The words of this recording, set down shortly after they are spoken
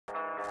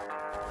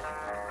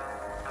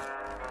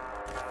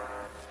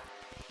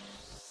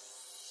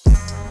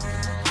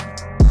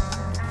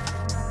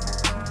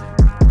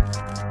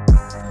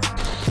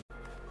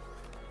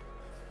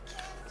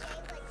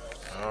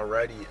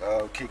Alrighty,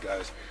 okay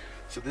guys,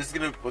 so this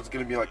is was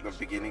gonna be like the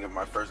beginning of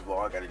my first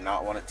vlog. I did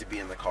not want it to be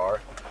in the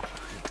car,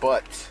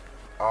 but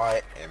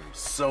I am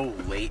so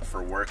late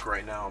for work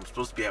right now. I'm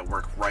supposed to be at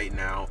work right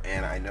now,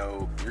 and I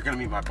know you're gonna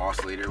meet my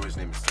boss later. His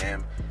name is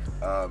Sam.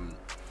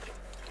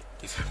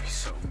 He's gonna be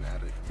so mad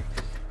at me.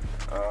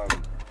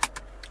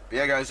 But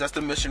yeah guys, that's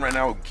the mission right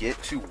now. Get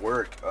to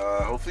work.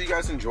 Hopefully you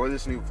guys enjoy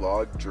this new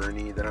vlog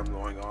journey that I'm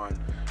going on.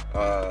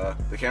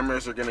 The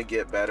cameras are gonna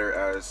get better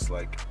as,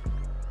 like,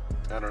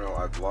 I don't know,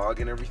 I vlog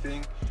and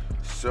everything.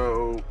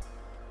 So,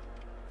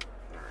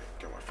 alright,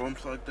 got my phone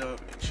plugged up,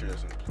 make sure it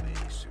doesn't play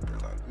super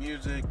loud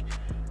music.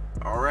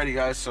 Alrighty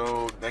guys,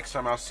 so next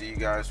time I'll see you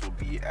guys will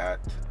be at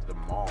the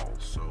mall,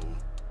 so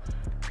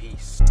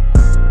peace.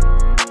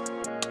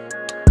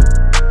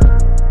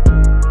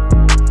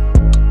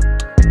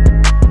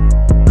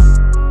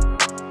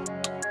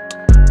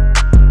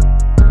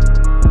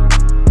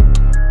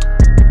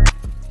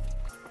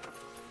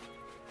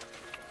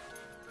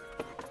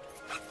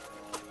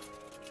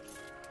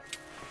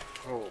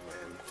 Oh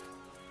man,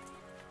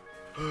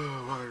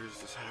 why does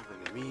this happen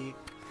to me?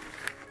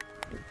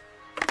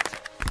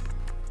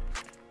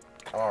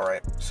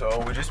 Alright, so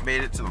we just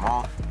made it to the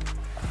mall.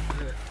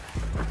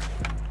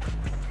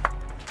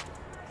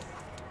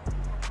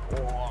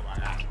 Oh my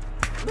god.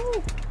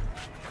 Woo.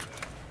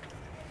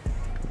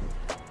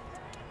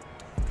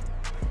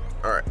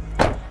 Alright,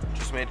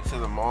 just made it to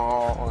the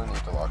mall. Oh, I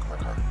need to lock my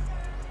car.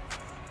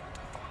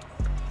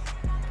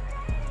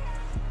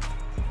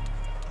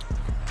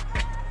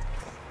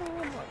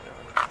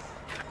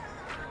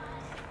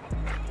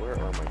 Where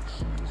are my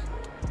keys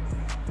though?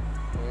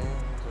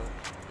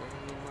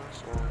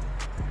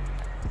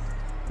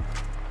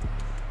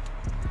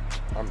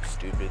 I'm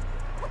stupid.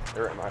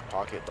 They're in my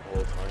pocket the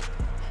whole time.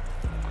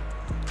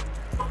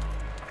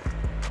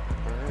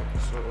 Alright,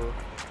 so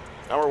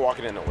now we're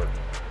walking into work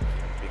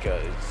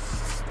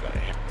because I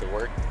have to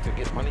work to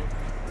get money.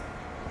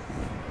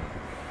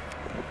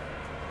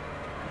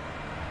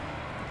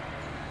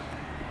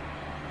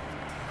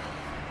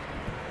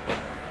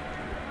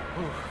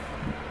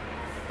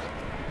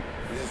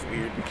 This is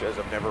weird because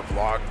I've never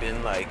vlogged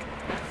in like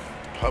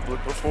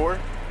public before,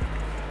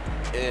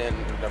 and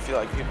I feel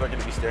like people are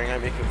gonna be staring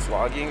at me because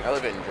vlogging. I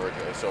live in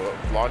Georgia, so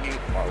vlogging.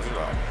 Wow, this is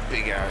a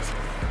big ass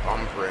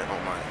thumbprint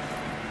on my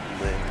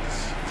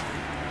lens.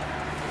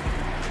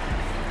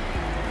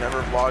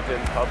 Never vlogged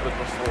in public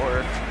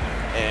before,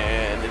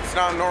 and it's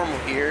not normal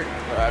here.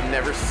 I've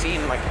never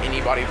seen like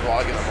anybody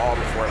vlog in the mall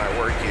before, and I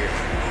work here.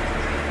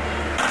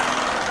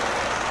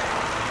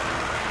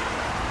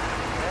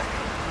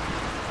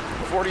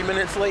 40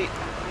 minutes late,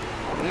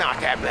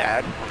 not that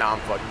bad. Nah, I'm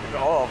fucking,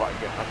 oh my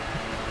god.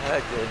 I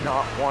did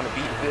not want to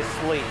be this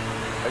late.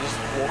 I just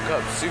woke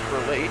up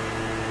super late.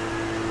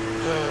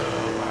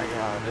 Oh my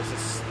god, this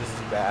is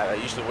bad. I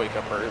usually wake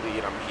up early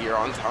and I'm here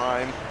on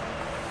time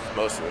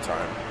most of the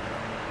time.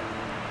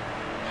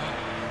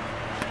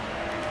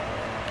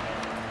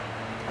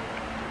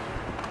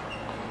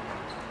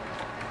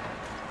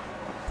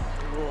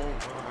 Oh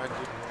my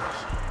goodness.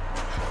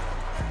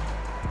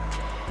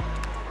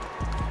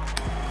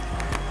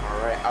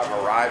 Alright, I've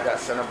arrived at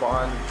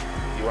Cinnabon.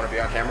 You want to be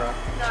on camera?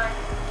 No.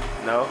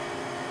 No?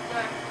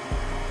 No.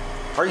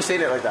 Why are you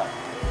saying it like that?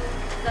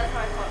 That's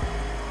my fault.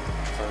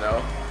 So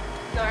no?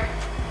 No.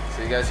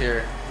 So you guys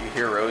hear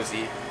Rosie.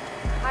 You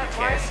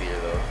can't see her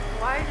though.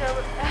 Why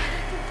no?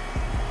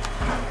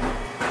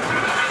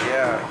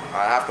 Yeah,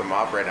 I have to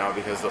mop right now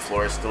because the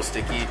floor is still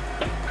sticky.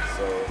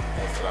 So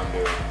that's what I'm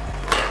doing.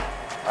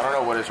 I don't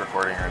know what is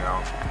recording right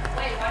now.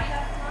 Wait, why do you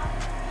have to mop?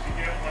 You should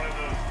get one of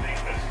those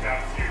things that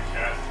straps to your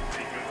chest so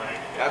you can like...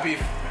 That'd be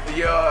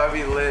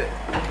lit.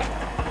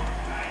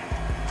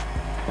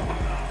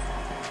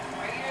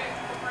 Are you going to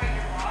incorporate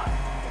your boss?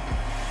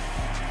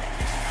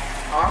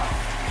 Huh?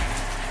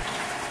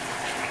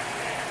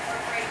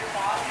 Incorporate your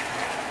boss?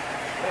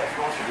 Yeah, it's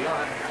supposed to be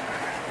on it.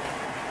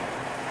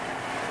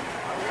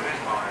 I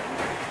wouldn't mind.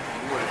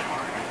 You wouldn't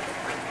mind.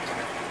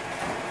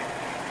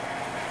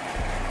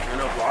 You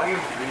know, vlogging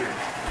is weird.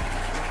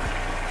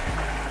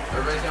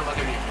 Everybody's gonna look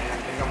at me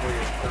and think I'm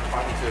weird. They're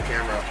talking to a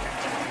camera.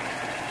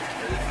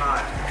 It's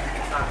not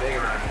big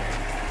around here.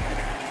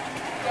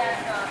 Yeah,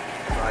 it's not.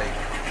 Like,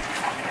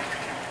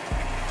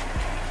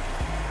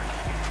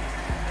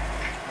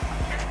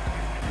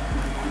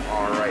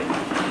 alright,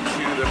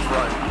 to the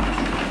front.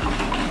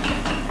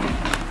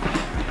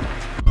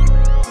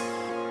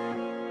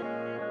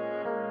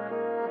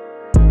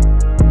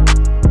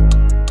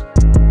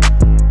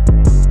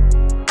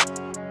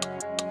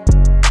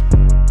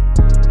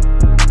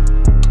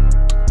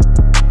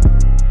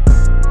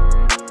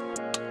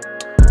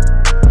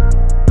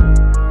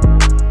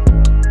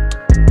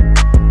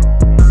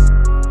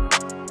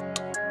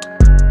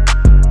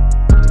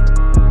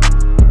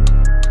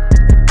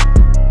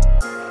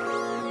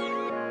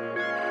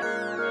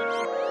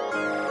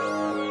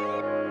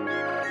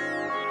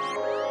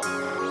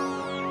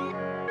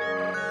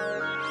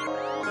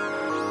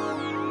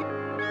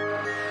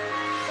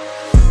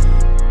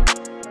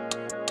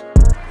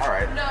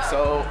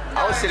 So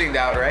I was sitting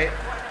down, right?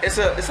 It's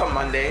a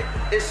Monday.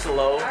 It's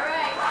slow.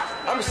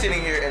 I'm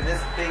sitting here and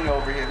this thing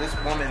over here, this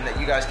woman that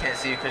you guys can't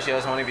see because she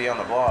doesn't want to be on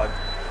the vlog,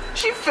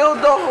 she filled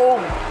the whole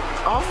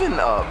oven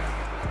up.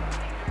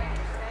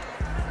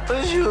 What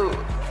is you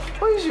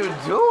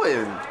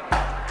doing?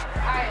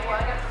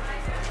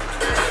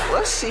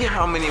 Let's see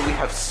how many we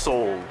have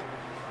sold.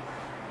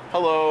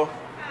 Hello.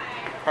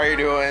 How are you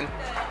doing?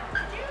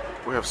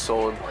 We have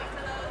sold.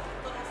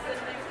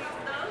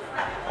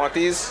 Want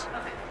these?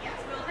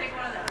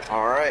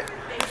 All right.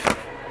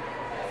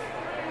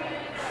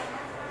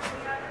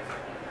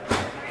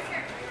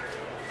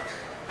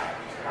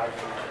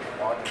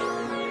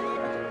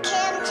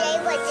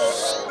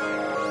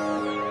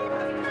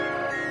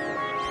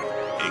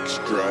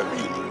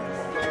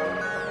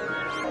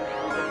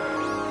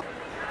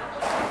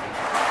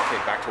 Okay,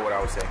 back to what I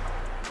was saying.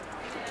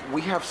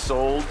 We have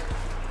sold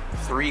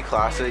 3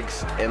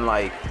 classics and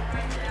like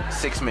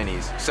 6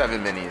 minis,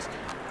 7 minis.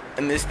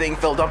 And this thing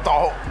filled up the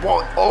whole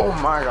wall. Oh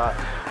my god.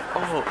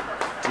 Oh,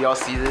 do y'all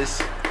see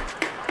this?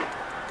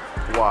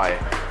 Why?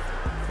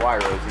 Why,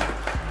 Rosie?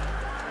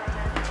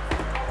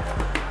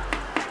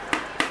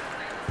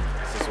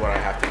 This is what I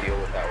have to deal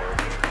with at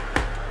work.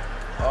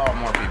 Oh,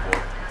 more people.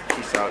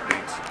 Peace out,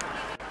 dudes.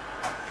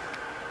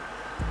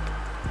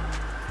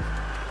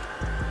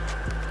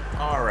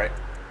 Alright,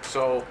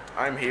 so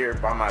I'm here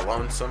by my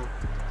lonesome.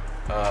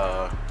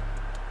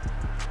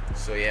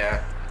 So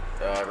yeah,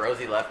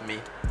 Rosie left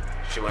me.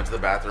 She went to the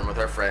bathroom with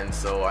her friends,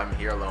 so I'm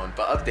here alone.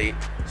 But update,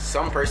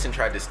 some person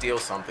tried to steal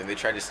something. They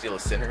tried to steal a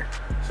center.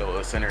 So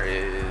a center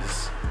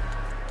is...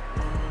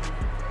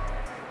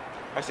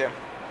 Hi, Sam.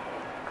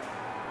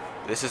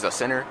 This is a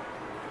center.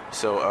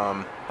 So,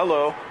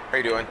 hello. How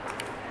you doing?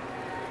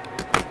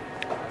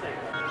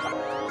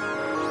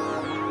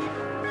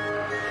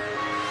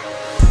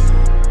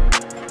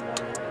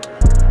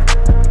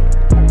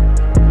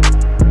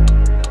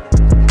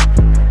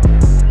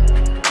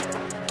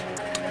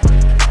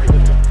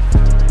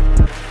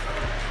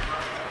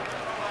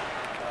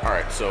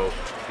 So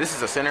this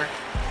is a center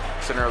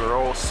of the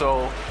roll.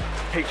 So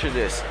picture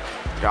this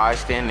guy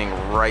standing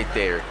right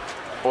there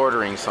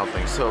ordering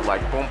something. So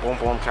like boom, boom,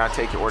 boom, can I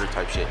take your order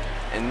type shit.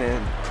 And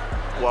then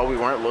while we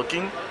weren't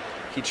looking,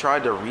 he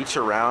tried to reach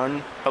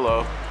around.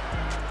 Hello.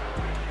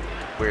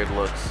 Weird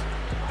looks.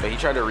 But he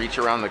tried to reach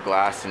around the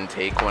glass and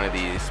take one of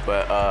these.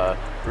 But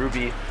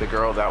Ruby, the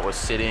girl that was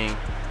sitting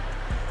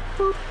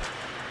boop,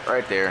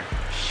 right there,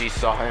 she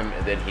saw him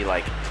and then he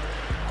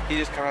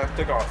just kind of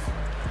took off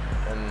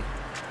and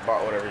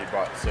bought whatever he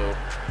bought. So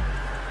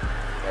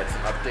that's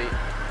an update.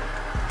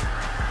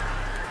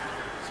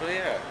 So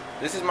yeah,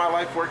 this is my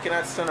life working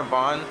at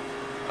Cinnabon.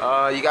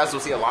 You guys will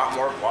see a lot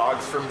more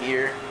vlogs from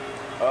here.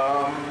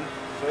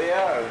 So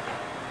yeah,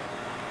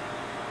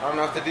 I don't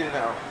know what to do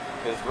now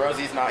because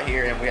Rosie's not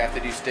here and we have to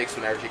do sticks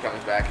whenever she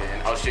comes back,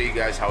 and I'll show you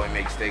guys how we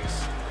make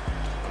sticks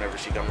whenever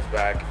she comes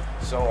back.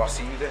 So I'll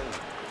see you then.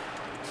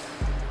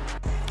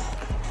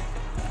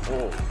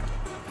 Whoa.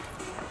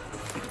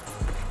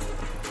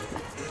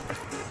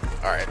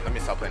 Alright, let me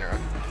stop playing around.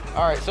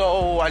 Alright,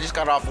 so I just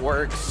got off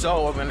work,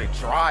 so I'm gonna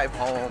drive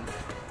home.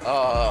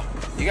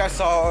 You guys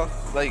saw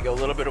like a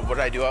little bit of what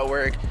I do at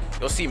work.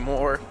 You'll see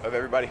more of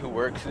everybody who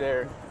works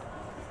there.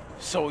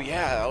 So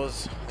yeah, that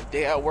was a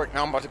day at work.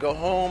 Now I'm about to go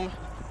home,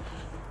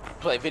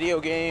 play video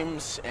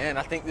games, and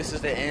I think this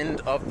is the end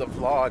of the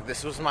vlog.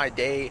 This was my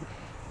day.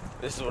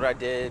 This is what I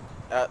did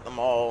at the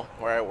mall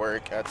where I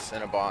work at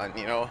Cinnabon,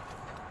 you know.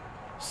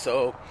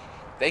 So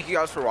thank you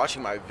guys for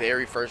watching my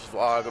very first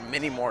vlog.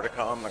 Many more to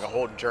come, like a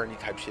whole journey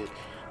type shit.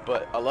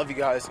 But I love you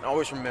guys, and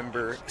always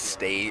remember,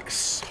 stay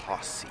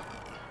saucy.